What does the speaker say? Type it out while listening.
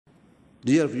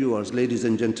Dear viewers, ladies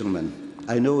and gentlemen,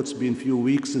 I know it's been a few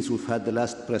weeks since we've had the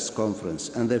last press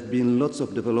conference, and there have been lots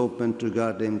of development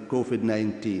regarding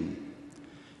COVID-19.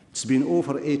 It's been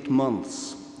over 8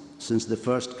 months since the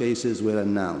first cases were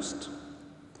announced.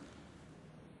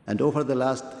 And over the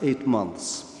last 8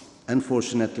 months,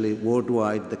 unfortunately,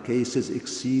 worldwide, the cases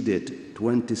exceeded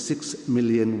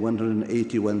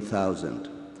 26,181,000.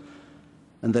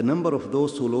 And the number of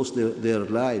those who lost their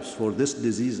lives for this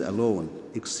disease alone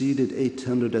exceeded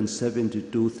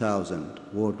 872,000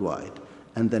 worldwide.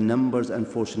 And the numbers,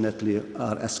 unfortunately,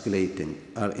 are escalating,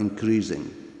 are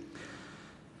increasing.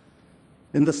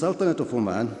 In the Sultanate of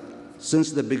Oman,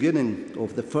 since the beginning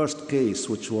of the first case,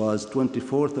 which was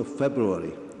 24th of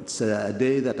February, it's a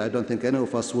day that I don't think any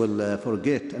of us will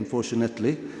forget,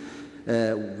 unfortunately,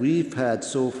 we've had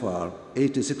so far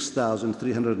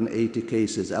 86,380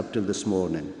 cases up till this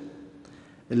morning.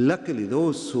 And luckily,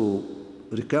 those who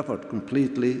recovered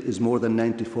completely is more than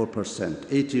 94%,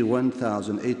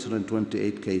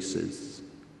 81,828 cases.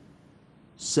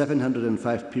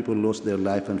 705 people lost their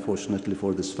life, unfortunately,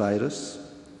 for this virus.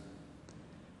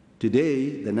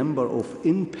 Today, the number of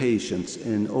inpatients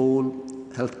in all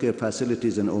healthcare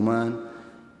facilities in Oman,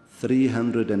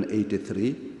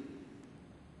 383.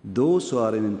 Those who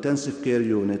are in intensive care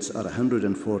units are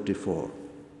 144.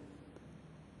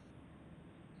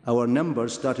 Our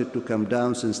numbers started to come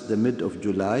down since the mid of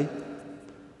July,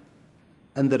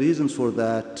 and the reasons for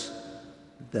that,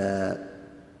 the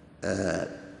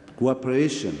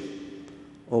cooperation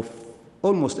of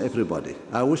almost everybody.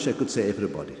 I wish I could say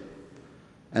everybody.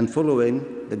 And following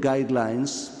the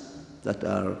guidelines that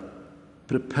are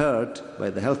prepared by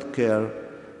the healthcare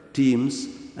teams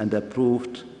and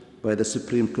approved by the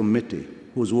Supreme Committee,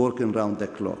 who's working round the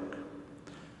clock.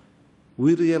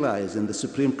 We realize in the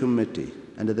Supreme Committee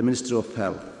and at the Ministry of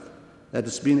Health that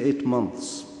it's been 8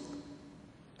 months,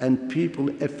 and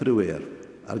people everywhere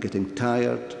are getting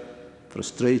tired,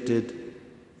 frustrated,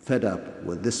 fed up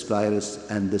with this virus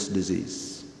and this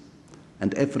disease.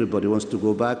 And everybody wants to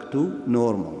go back to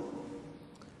normal.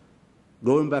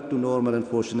 Going back to normal,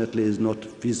 unfortunately, is not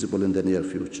feasible in the near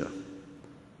future.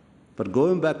 But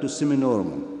going back to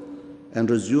semi-normal and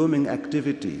resuming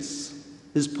activities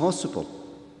is possible.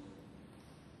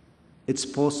 It's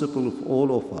possible if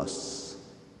all of us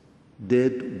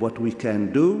did what we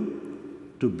can do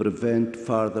to prevent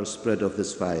further spread of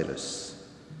this virus.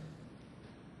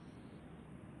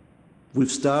 We've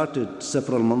started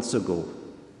several months ago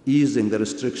easing the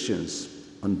restrictions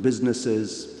on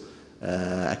businesses,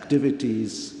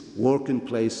 activities, working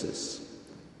places.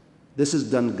 This is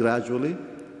done gradually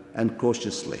and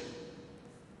cautiously.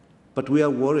 But we are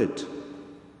worried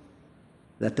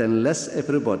that unless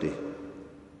everybody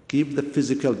keep the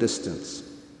physical distance,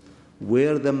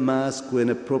 wear the mask when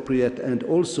appropriate and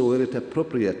also wear it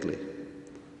appropriately,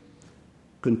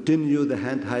 continue the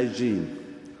hand hygiene,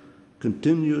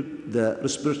 continue the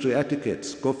respiratory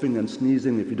etiquettes, coughing and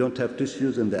sneezing if you don't have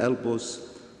tissues in the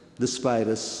elbows, this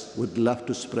virus would love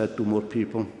to spread to more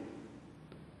people.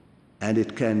 And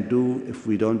it can do if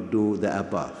we don't do the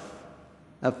above.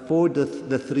 Avoid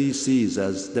the 3 C's,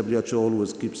 as WHO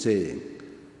always keeps saying.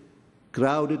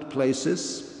 Crowded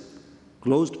places,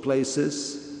 closed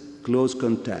places, close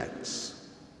contacts.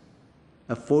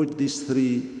 Avoid these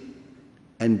 3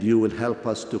 and you will help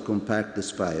us to combat this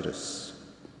virus.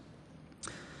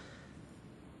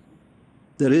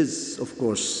 There is, of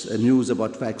course, news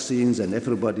about vaccines, and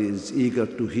everybody is eager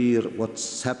to hear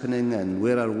what's happening and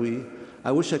where are we.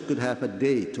 I wish I could have a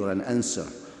date or an answer.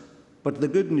 But the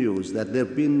good news is that there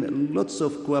have been lots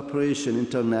of cooperation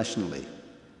internationally.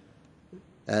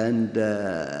 And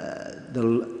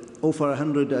over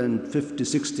 150,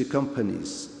 60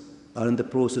 companies are in the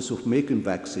process of making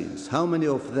vaccines. How many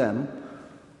of them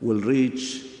will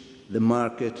reach the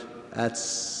market?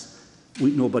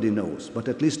 Nobody knows, but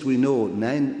at least we know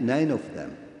nine of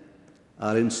them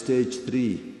are in stage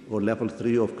 3 or level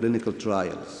 3 of clinical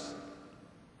trials.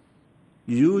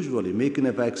 Usually, making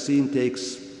a vaccine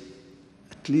takes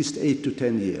at least 8 to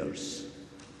 10 years.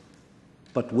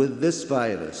 But with this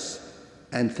virus,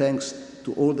 and thanks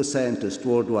to all the scientists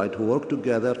worldwide who worked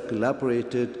together,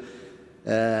 collaborated,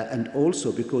 and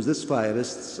also because this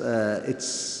virus,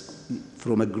 it's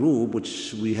from a group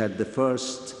which we had the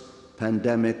first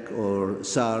pandemic or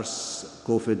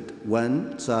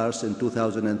SARS-CoV-1, SARS in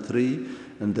 2003,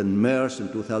 and then MERS in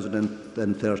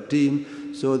 2013.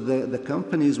 So the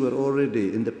companies were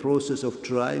already in the process of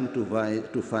trying to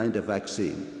find a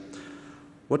vaccine.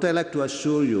 What I'd like to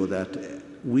assure you that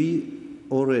we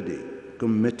already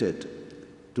committed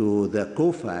to the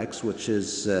COVAX, which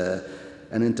is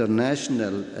an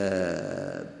international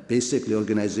basically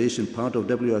organization, part of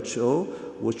WHO,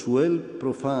 which will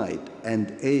provide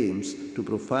and aims to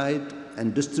provide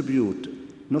and distribute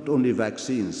not only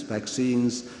vaccines,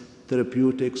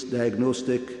 therapeutics,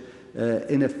 diagnostic,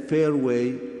 in a fair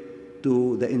way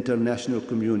to the international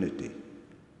community.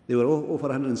 There were over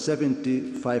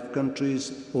 175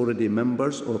 countries already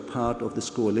members or part of this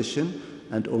coalition,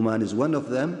 and Oman is one of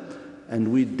them.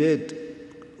 And we did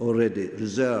already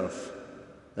reserve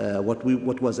what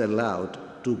was allowed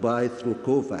to buy through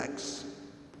COVAX.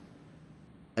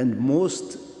 And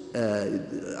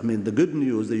the good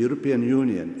news, the European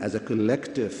Union as a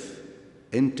collective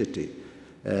entity,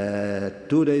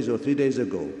 2 days or 3 days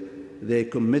ago, they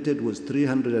committed with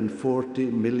 340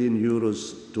 million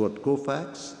euros toward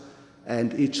COVAX,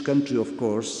 and each country, of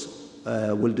course,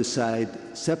 will decide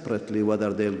separately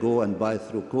whether they'll go and buy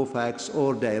through COVAX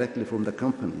or directly from the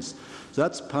companies. So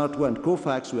that's part one.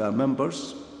 COVAX, we are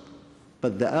members.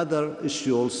 But the other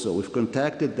issue also, we've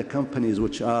contacted the companies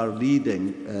which are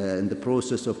leading in the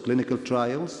process of clinical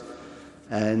trials,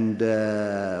 and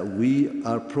we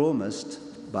are promised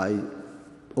by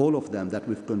all of them that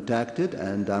we've contacted,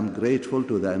 and I'm grateful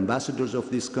to the ambassadors of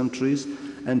these countries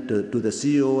and to the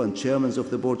CEO and chairmen of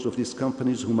the boards of these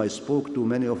companies, whom I spoke to,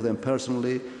 many of them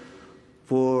personally,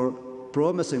 for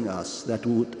promising us that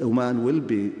Oman will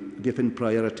be given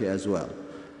priority as well.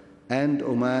 And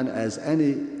Oman, as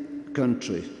any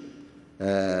country,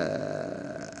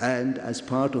 and as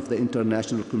part of the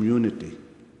international community,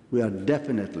 we are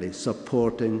definitely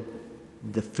supporting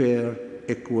the fair,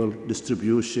 equal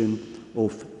distribution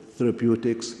of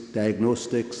therapeutics,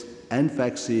 diagnostics, and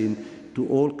vaccine to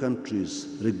all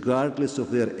countries, regardless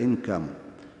of their income.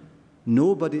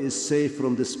 Nobody is safe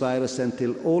from this virus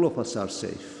until all of us are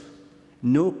safe.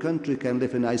 No country can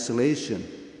live in isolation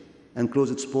and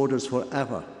close its borders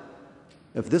forever.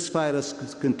 If this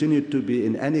virus continued to be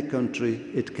in any country,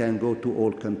 it can go to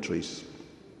all countries.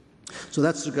 So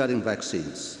that's regarding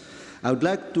vaccines. I would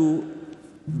like to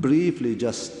briefly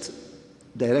just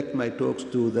direct my talks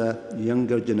to the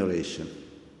younger generation.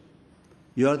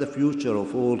 You are the future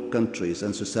of all countries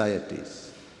and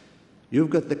societies. You've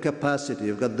got the capacity,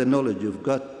 you've got the knowledge, you've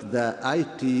got the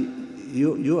IT,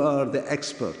 you are the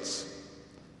experts.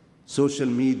 Social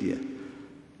media.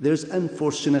 There's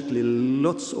unfortunately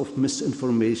lots of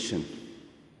misinformation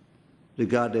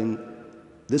regarding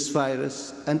this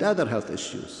virus and other health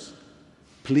issues.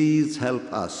 Please help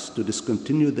us to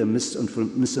discontinue the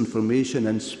misinformation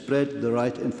and spread the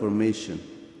right information.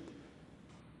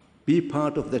 Be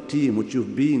part of the team which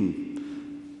you've been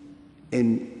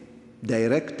in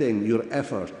directing your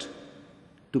effort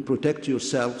to protect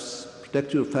yourselves,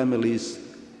 protect your families,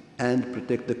 and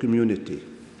protect the community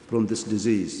from this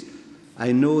disease.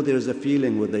 I know there's a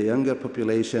feeling with the younger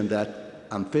population that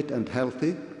I'm fit and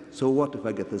healthy, so what if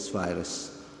I get this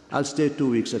virus? I'll stay 2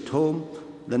 weeks at home,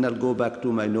 then I'll go back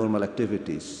to my normal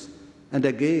activities. And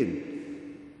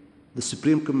again, the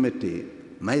Supreme Committee,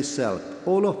 myself,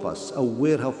 all of us,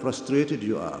 aware how frustrated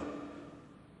you are,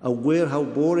 aware how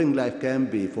boring life can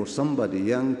be for somebody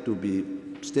young to be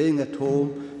staying at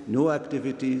home, no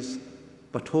activities,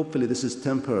 but hopefully this is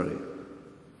temporary.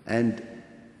 And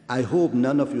I hope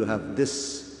none of you have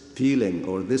this feeling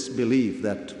or this belief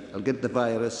that I'll get the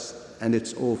virus and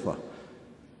it's over.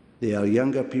 There are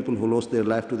younger people who lost their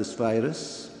life to this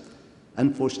virus.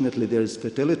 Unfortunately, there is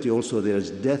fatality also. There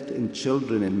is death in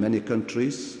children in many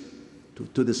countries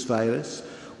to this virus.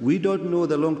 We don't know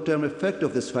the long-term effect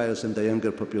of this virus in the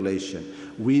younger population.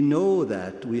 We know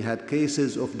that we had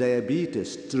cases of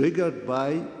diabetes triggered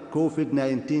by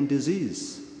COVID-19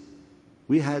 disease.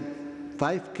 We had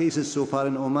 5 cases so far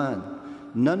in Oman.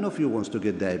 None of you wants to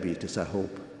get diabetes, I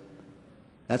hope.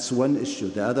 That's one issue.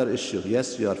 The other issue,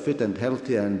 yes, you are fit and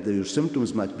healthy and your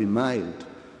symptoms might be mild.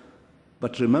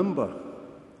 But remember,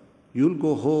 you'll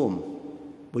go home,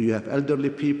 but you have elderly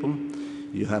people,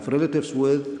 you have relatives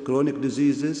with chronic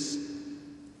diseases,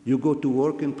 you go to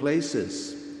work in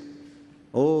places,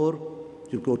 or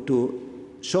you go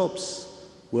to shops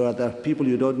where there are people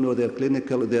you don't know their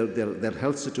clinical, their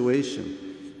health situation.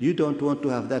 You don't want to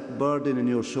have that burden in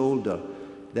your shoulder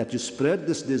that you spread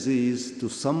this disease to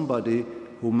somebody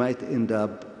who might end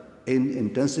up in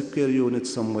intensive care unit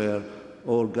somewhere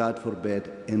or, God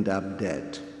forbid, end up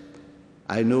dead.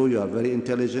 I know you are very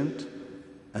intelligent,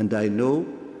 and I know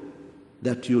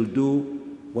that you'll do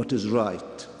what is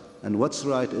right. And what's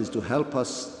right is to help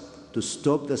us to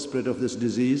stop the spread of this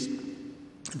disease.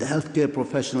 The healthcare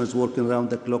professionals working around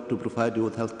the clock to provide you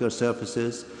with healthcare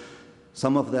services.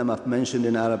 Some of them I've mentioned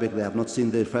in Arabic, they have not seen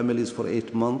their families for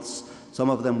 8 months. Some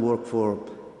of them work for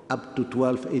up to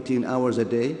 12, 18 hours a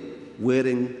day.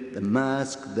 wearing the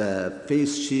mask, the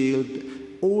face shield,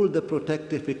 all the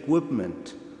protective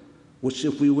equipment, which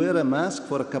if we wear a mask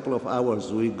for a couple of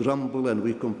hours, we grumble and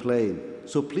we complain.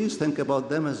 So please think about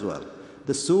them as well.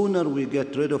 The sooner we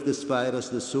get rid of this virus,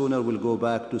 the sooner we'll go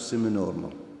back to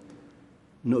semi-normal.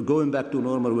 No, going back to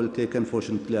normal will take,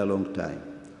 unfortunately, a long time.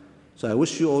 So I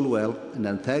wish you all well, and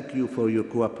then thank you for your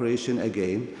cooperation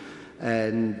again.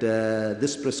 And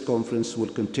this press conference will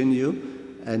continue.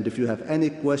 And if you have any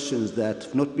questions that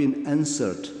have not been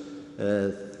answered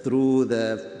through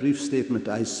the brief statement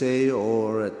I say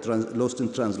or lost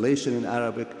in translation in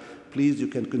Arabic, please, you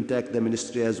can contact the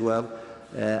ministry as well.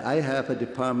 I have a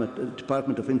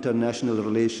Department of International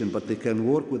Relations, but they can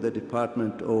work with the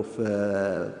Department of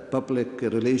Public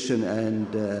Relations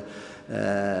and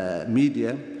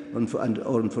Media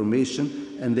or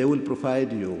Information, and they will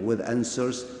provide you with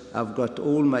answers. I've got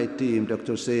all my team,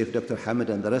 Dr. Saif, Dr. Hamid,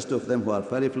 and the rest of them who are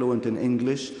very fluent in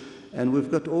English. And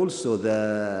we've got also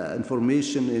the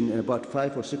information in about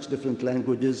 5 or 6 different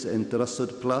languages in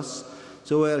Tarassud Plus.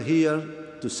 So we're here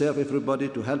to serve everybody,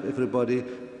 to help everybody,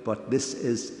 but this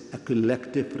is a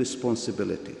collective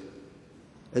responsibility.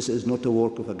 This is not a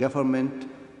work of a government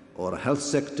or a health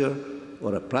sector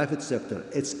or a private sector.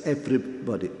 It's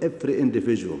everybody, every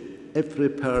individual. Every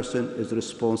person is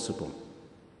responsible.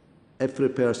 Every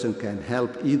person can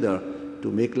help either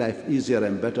to make life easier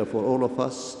and better for all of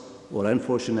us, or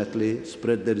unfortunately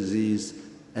spread the disease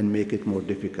and make it more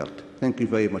difficult. Thank you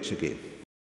very much again.